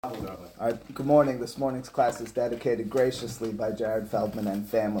Good morning. This morning's class is dedicated graciously by Jared Feldman and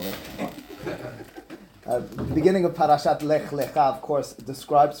family. The beginning of Parashat Lekh Lekha, of course,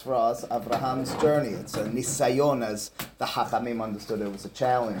 describes for us Abraham's journey. It's a nisayon, as the Chachamim understood it. It was a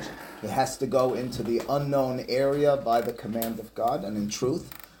challenge. He has to go into the unknown area by the command of God, and in truth,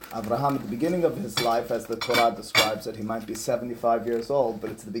 Abraham, at the beginning of his life, as the Torah describes it, he might be 75 years old,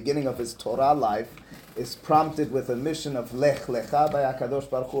 but it's the beginning of his Torah life, is prompted with a mission of Lekh Lekha by HaKadosh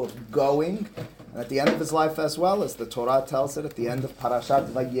Baruch Hu, of going, and at the end of his life as well, as the Torah tells it, at the end of Parashat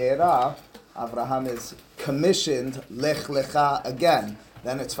Vayera, Abraham is commissioned Lekh Lekha again.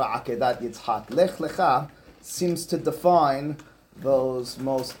 Then it's for Akedat Yitzhak. Lekh Lekha seems to define those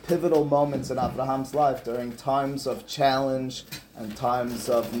most pivotal moments in Abraham's life during times of challenge and times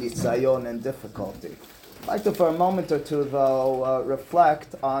of nisayon and difficulty. I'd like to, for a moment or two, though,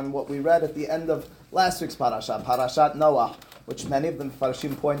 reflect on what we read at the end of last week's Parashat Noah, which many of the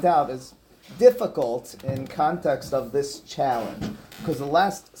Farshim point out is difficult in context of this challenge, because the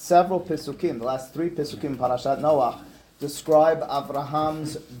last several Pesukim, the last three Pesukim Parashat Noah, describe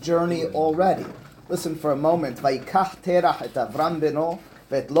Abraham's journey already. Listen for a moment. Vayikach terach et Avram beno,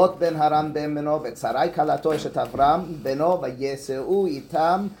 v'et Lot ben Haran ben beno, v'et Sarai kalato eshet Avram beno, v'yeseu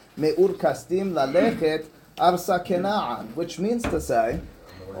itam me'ur kasdim lalechet arsa Kenaan, which means to say,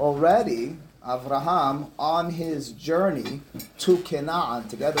 already Avraham, on his journey to Canaan,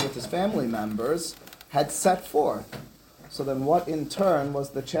 together with his family members, had set forth. So then what in turn was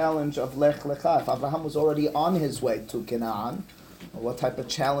the challenge of Lekh Lekha? If Avraham was already on his way to Canaan, what type of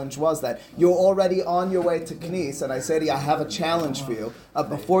challenge was that? You're already on your way to Knis, and I say to you, I have a challenge for you.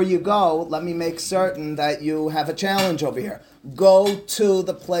 Before you go, let me make certain that you have a challenge over here. Go to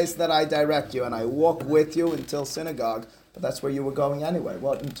the place that I direct you, and I walk with you until synagogue, but that's where you were going anyway.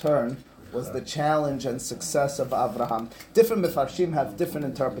 What in turn was the challenge and success of Avraham? Different Mefarshim have different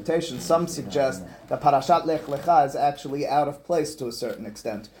interpretations. Some suggest that Parashat Lekh Lekha is actually out of place to a certain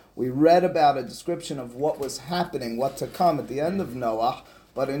extent. We read about a description of what was happening, what to come at the end of Noah,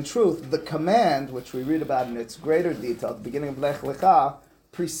 but in truth, the command, which we read about in its greater detail at the beginning of Lekh Lekha,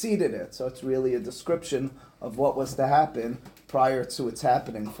 preceded it. So it's really a description of what was to happen prior to its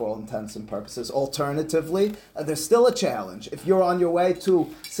happening for all intents and purposes. Alternatively, there's still a challenge. If you're on your way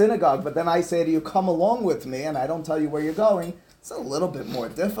to synagogue, but then I say to you, come along with me, and I don't tell you where you're going, it's a little bit more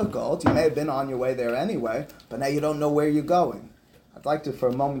difficult. You may have been on your way there anyway, but now you don't know where you're going. I'd like to, for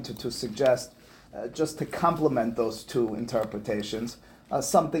a moment or two, suggest, just to complement those two interpretations,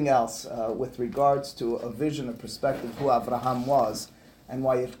 something else with regards to a vision, a perspective of who Avraham was, and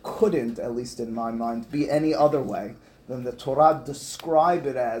why it couldn't, at least in my mind, be any other way than the Torah describe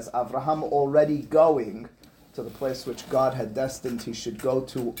it as Avraham already going to the place which God had destined he should go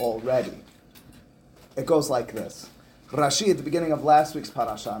to already. It goes like this. Rashi, at the beginning of last week's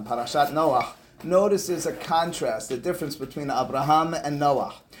parasha, in Parashat Noah, notices a contrast, a difference between Abraham and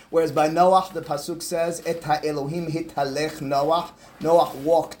Noah. Whereas by Noah, the pasuk says, Et ha'Elohim hitalech Noah. Noah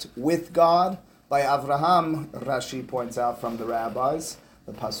walked with God. By Avraham, Rashi points out from the rabbis,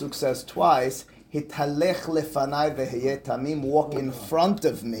 the pasuk says twice, Hitalech lefanai veheye tamim, walk in front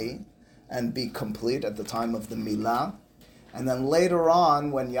of me and be complete at the time of the milah. And then later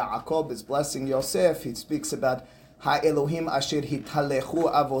on, when Yaakov is blessing Yosef, he speaks about Ha'Elohim asher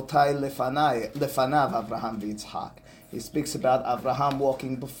hitalechu avotai lefanav Avraham v'Yitzhak. He speaks about Avraham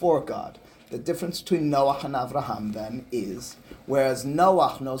walking before God. The difference between Noah and Avraham then is, whereas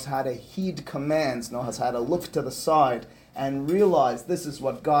Noah knows how to heed commands, knows how to look to the side and realize this is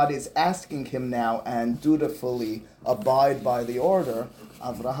what God is asking him now and dutifully abide by the order,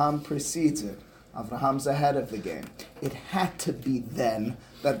 Avraham precedes it. Avraham's ahead of the game. It had to be then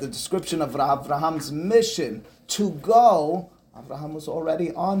that the description of Avraham's mission to go, Avraham was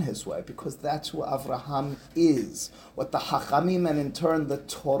already on his way, because that's who Avraham is. What the Chachamim and in turn the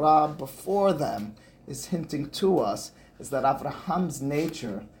Torah before them is hinting to us is that Avraham's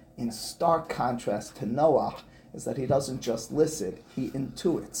nature, in stark contrast to Noah, is that he doesn't just listen, he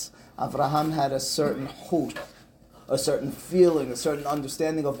intuits. Avraham had a certain chut, a certain feeling, a certain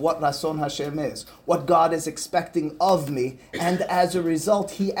understanding of what Rason Hashem is, what God is expecting of me, and as a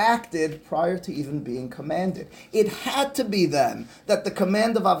result, he acted prior to even being commanded. It had to be then that the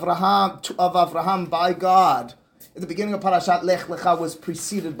command of Avraham by God at the beginning of Parashat Lekh Lekha was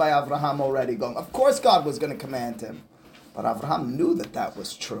preceded by Avraham already going. Of course God was going to command him, but Avraham knew that that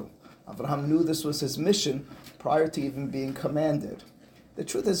was true. Avraham knew this was his mission prior to even being commanded. The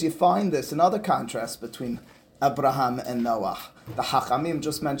truth is, you find this in other contrasts between Abraham and Noah. The Hachamim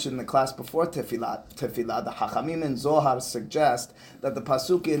just mentioned in the class before Tefillah, the Hachamim in Zohar suggest that the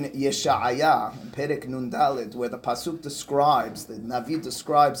pasuk in Yesha'ayah, Perek Nun Daled, where the pasuk describes, the Navi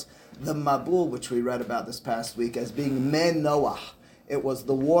describes the Mabul, which we read about this past week, as being Me Noah. It was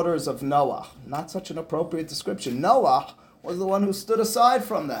the waters of Noah. Not such an appropriate description. Noah was the one who stood aside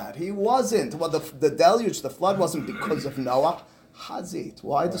from that. He wasn't. Well, the deluge, the flood wasn't because of Noah. Hazit.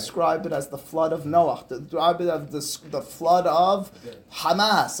 Why describe it as the flood of Noah? Describe it as the flood of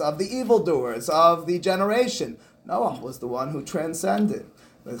Hamas, of the evildoers, of the generation. Noah was the one who transcended.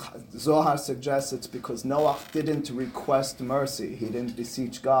 The Zohar suggests it's because Noah didn't request mercy. He didn't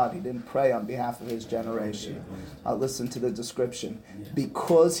beseech God. He didn't pray on behalf of his generation. Listen to the description.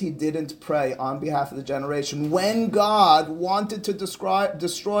 Because he didn't pray on behalf of the generation, when God wanted to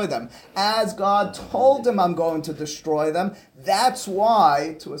destroy them, as God told him, I'm going to destroy them, that's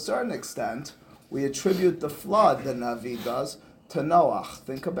why, to a certain extent, we attribute the flood, the Navi does, to Noah.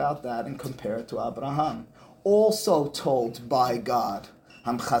 Think about that and compare it to Abraham. Also told by God,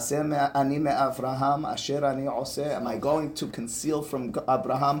 am I going to conceal from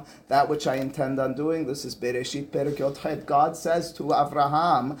Abraham that which I intend on doing? This is Bereshit Perek Yod Chet. God says to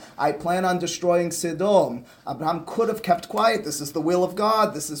Abraham, I plan on destroying Sodom. Abraham could have kept quiet. This is the will of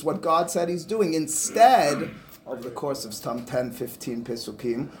God. This is what God said he's doing. Instead, over the course of some 10, 15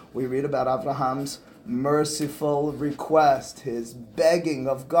 Pesukim, we read about Abraham's merciful request, his begging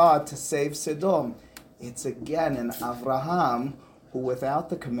of God to save Sodom. It's again an Abraham who, without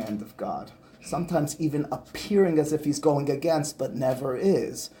the command of God, sometimes even appearing as if he's going against, but never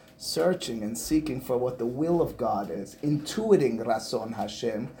is, searching and seeking for what the will of God is, intuiting Rason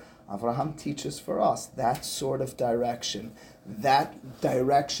Hashem, Avraham teaches for us that sort of direction, that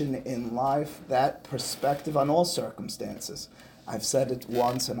direction in life, that perspective on all circumstances. I've said it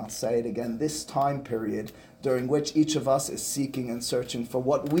once and I'll say it again, this time period during which each of us is seeking and searching for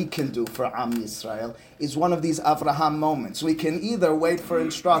what we can do for Am Yisrael is one of these Avraham moments. We can either wait for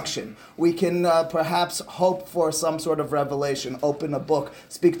instruction, we can perhaps hope for some sort of revelation, open a book,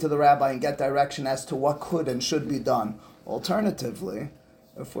 speak to the rabbi and get direction as to what could and should be done. Alternatively,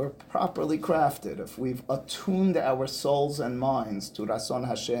 if we're properly crafted, if we've attuned our souls and minds to Rason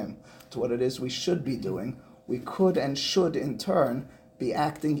Hashem, to what it is we should be doing, we could and should in turn be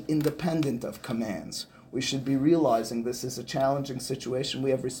acting independent of commands. We should be realizing this is a challenging situation.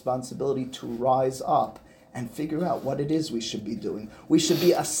 We have responsibility to rise up and figure out what it is we should be doing. We should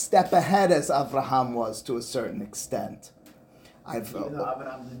be a step ahead as Abraham was to a certain extent. Even though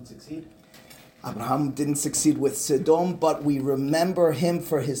Abraham didn't succeed? Abraham didn't succeed with Sodom, but we remember him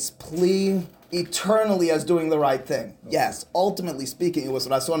for his plea eternally as doing the right thing. Yes, ultimately speaking, it was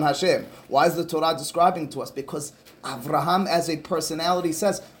Rason Hashem. Why is the Torah describing to us? Because Abraham as a personality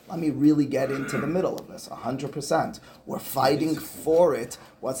says, let me really get into the middle of this, 100%. We're fighting for it.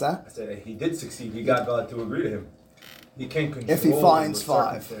 What's that? I said he did succeed. He got God to agree to him. He can't control. If he finds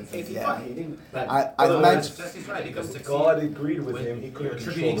five. If he Yeah. finds, he didn't. I mentioned. Jesse's right. Because God agreed with him. He You're couldn't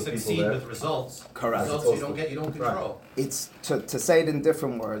control attributing the people succeed there. with results. Correct. Results you don't control. It's to say it in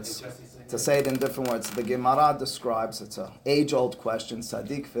different words. To say it in different words, the Gemara describes, it's an age-old question,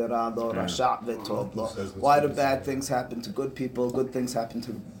 Sadiq Firado, Rasha Vetoblo. Why do bad things happen to good people, good things happen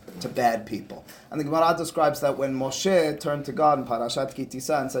to bad people? And the Gemara describes that when Moshe turned to God in Parashat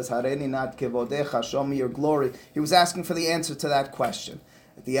Kitisa and says, Hareni nat kevodecha, show me your glory, he was asking for the answer to that question.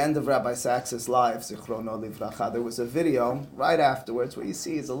 At the end of Rabbi Sachs's life, Zichrono Livracha, there was a video right afterwards where you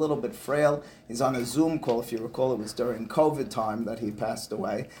see he's a little bit frail. He's on a Zoom call. If you recall, it was during COVID time that he passed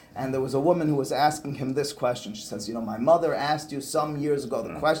away. And there was a woman who was asking him this question. She says, my mother asked you some years ago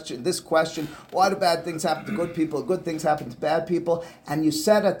this question, why do bad things happen to good people, good things happen to bad people? And you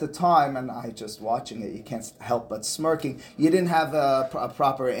said at the time, and I just watching it, you can't help but smirking, you didn't have a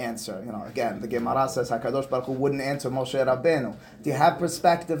proper answer. Again, the Gemara says, HaKadosh Baruch Hu wouldn't answer Moshe Rabbeinu. Do you have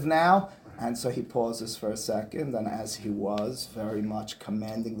perspective now? And so he pauses for a second, and as he was very much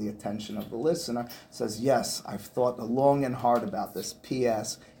commanding the attention of the listener, says, yes, I've thought long and hard about this.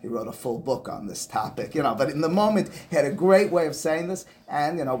 P.S. He wrote a full book on this topic, but in the moment, he had a great way of saying this,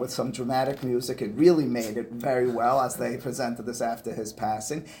 and, with some dramatic music, it really made it very well as they presented this after his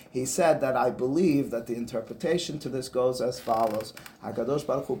passing. He said that I believe that the interpretation to this goes as follows. HaKadosh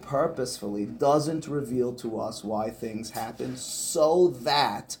Baruch Hu purposefully doesn't reveal to us why things happen so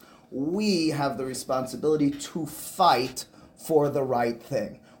that we have the responsibility to fight for the right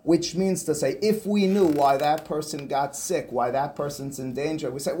thing. Which means to say, if we knew why that person got sick, why that person's in danger,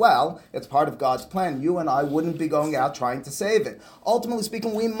 we say, well, it's part of God's plan. You and I wouldn't be going out trying to save it. Ultimately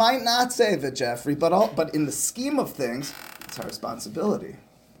speaking, we might not save it, Jeffrey, but in the scheme of things, it's our responsibility.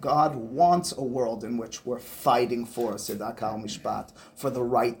 God wants a world in which we're fighting for tzedakah al-mishpat, for the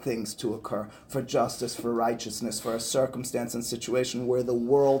right things to occur, for justice, for righteousness, for a circumstance and situation where the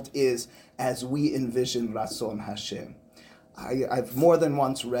world is as we envision Rason Hashem. I've more than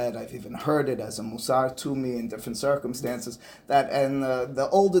once read, I've even heard it as a musar to me in different circumstances, that in the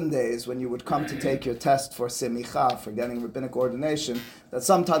olden days when you would come to take your test for semicha, for getting rabbinic ordination, that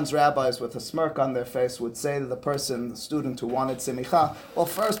sometimes rabbis with a smirk on their face would say to the person, the student who wanted semicha, well,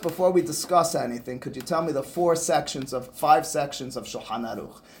 first, before we discuss anything, could you tell me the 5 sections of Shulchan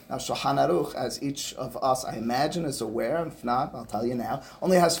Aruch? Now, Shulchan Aruch, as each of us, I imagine, is aware, if not, I'll tell you now,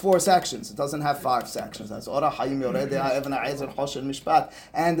 only has 4 sections. It doesn't have 5 sections. It has Ora, Hayim, Yoredei, Ha'evna, Ezer, Choshen, Mishpat.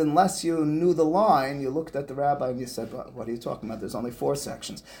 And unless you knew the line, you looked at the rabbi and you said, what are you talking about? There's only 4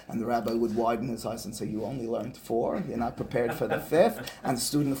 sections. And the rabbi would widen his eyes and say, you only learned 4? You're not prepared for the 5th? And the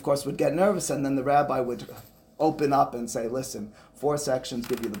student, of course, would get nervous, and then the rabbi would open up and say, listen, 4 sections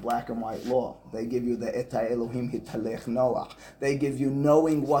give you the black and white law. They give you the Eta Elohim Hitalech Noach. They give you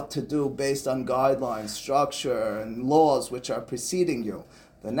knowing what to do based on guidelines, structure, and laws which are preceding you.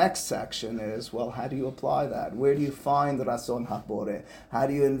 The next section is, well, how do you apply that? Where do you find Rason HaBoreh? How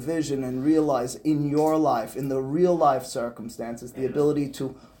do you envision and realize in your life, in the real life circumstances, the ability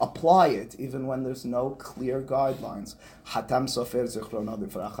to apply it, even when there's no clear guidelines? Hatam Sofer Zichrono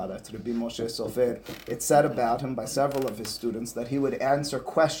Livracha, that's Rabbi Moshe Sofer. It's said about him by several of his students that he would answer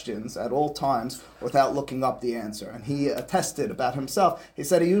questions at all times without looking up the answer. And he attested about himself. He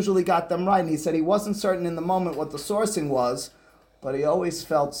said he usually got them right, and he said he wasn't certain in the moment what the sourcing was, but he always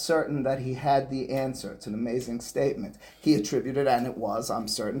felt certain that he had the answer. It's an amazing statement. He attributed, and it was, I'm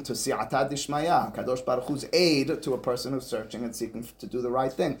certain, to Si'ata Dishmaya, Kadosh Baruch Hu's aid to a person who's searching and seeking to do the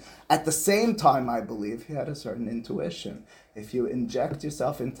right thing. At the same time, I believe, he had a certain intuition. If you inject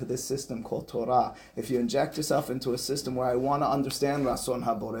yourself into this system called Torah, if you inject yourself into a system where I want to understand Rason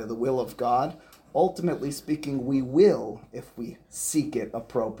HaBoreh, the will of God, ultimately speaking, we will, if we seek it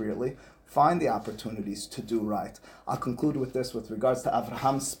appropriately, find the opportunities to do right. I'll conclude with this with regards to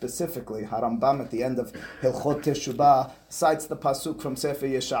Avraham specifically. Harambam at the end of Hilchot Teshubah cites the pasuk from Sefer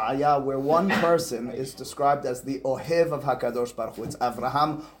Yeshaya where one person is described as the Ohev of HaKadosh Baruch Hu. It's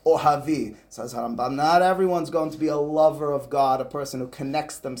Avraham Ohavi. Says Harambam, not everyone's going to be a lover of God, a person who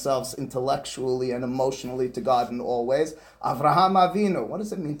connects themselves intellectually and emotionally to God in all ways. Avraham Avinu. What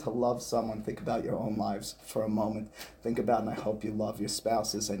does it mean to love someone? Think about your own lives for a moment. Think about, and I hope you love your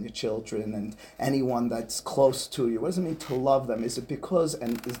spouses and your children and anyone that's close to you. What does it mean to love them? Is it because,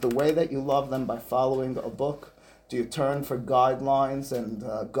 and is the way that you love them by following a book? Do you turn for guidelines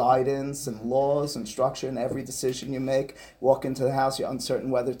and guidance and laws and structure in every decision you make? Walk into the house, you're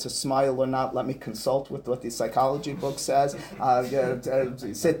uncertain whether to smile or not. Let me consult with what the psychology book says.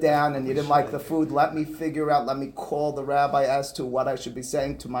 Sit down and you didn't like the food. Let me figure out, let me call the rabbi as to what I should be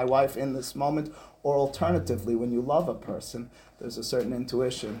saying to my wife in this moment. Or alternatively, when you love a person, there's a certain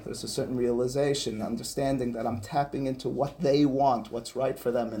intuition, there's a certain realization, understanding that I'm tapping into what they want, what's right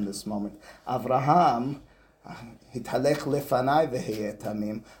for them in this moment. Avraham, Hitalech lefanai v'heye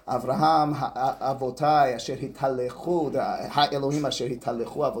tamim. Avraham avotai asher hitalechu, ha'elohim asher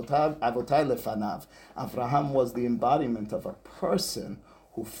hitalechu avotai lefanav. Avraham was the embodiment of a person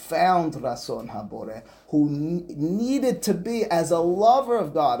who found Rason HaBoreh, who needed to be, as a lover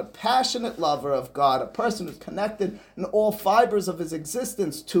of God, a passionate lover of God, a person who's connected in all fibers of his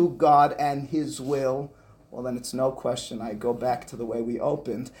existence to God and His will. Well, then it's no question, I go back to the way we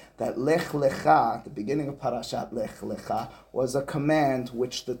opened, that Lekh Lekha, the beginning of Parashat Lekh Lekha, was a command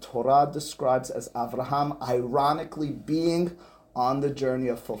which the Torah describes as Avraham ironically being on the journey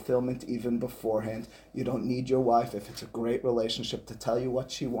of fulfillment even beforehand. You don't need your wife, if it's a great relationship, to tell you what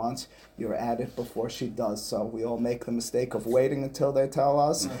she wants. You're at it before she does so. We all make the mistake of waiting until they tell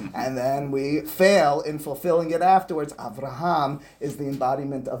us, and then we fail in fulfilling it afterwards. Avraham is the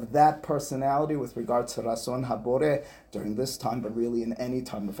embodiment of that personality with regards to Rason HaBoreh during this time, but really in any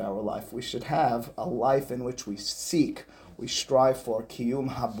time of our life. We should have a life in which we seek, we strive for Kiyum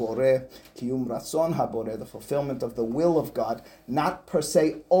HaBoreh, Kiyum Rason HaBoreh, the fulfillment of the will of God, not per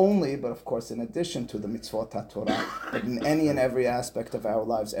se only, but of course in addition to the mitzvot HaTorah, but in any and every aspect of our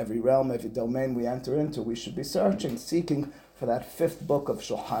lives, every realm, every domain we enter into, we should be searching, seeking for that 5th book of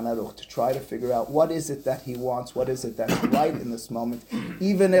Shulchan Aruch to try to figure out what is it that he wants, what is it that's right in this moment.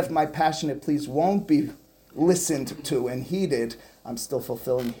 Even if my passionate pleas won't be listened to and heeded, I'm still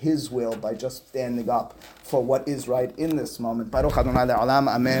fulfilling his will by just standing up for what is right in this moment. Baruch Adonai Le'olam,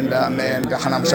 Amen, Amen.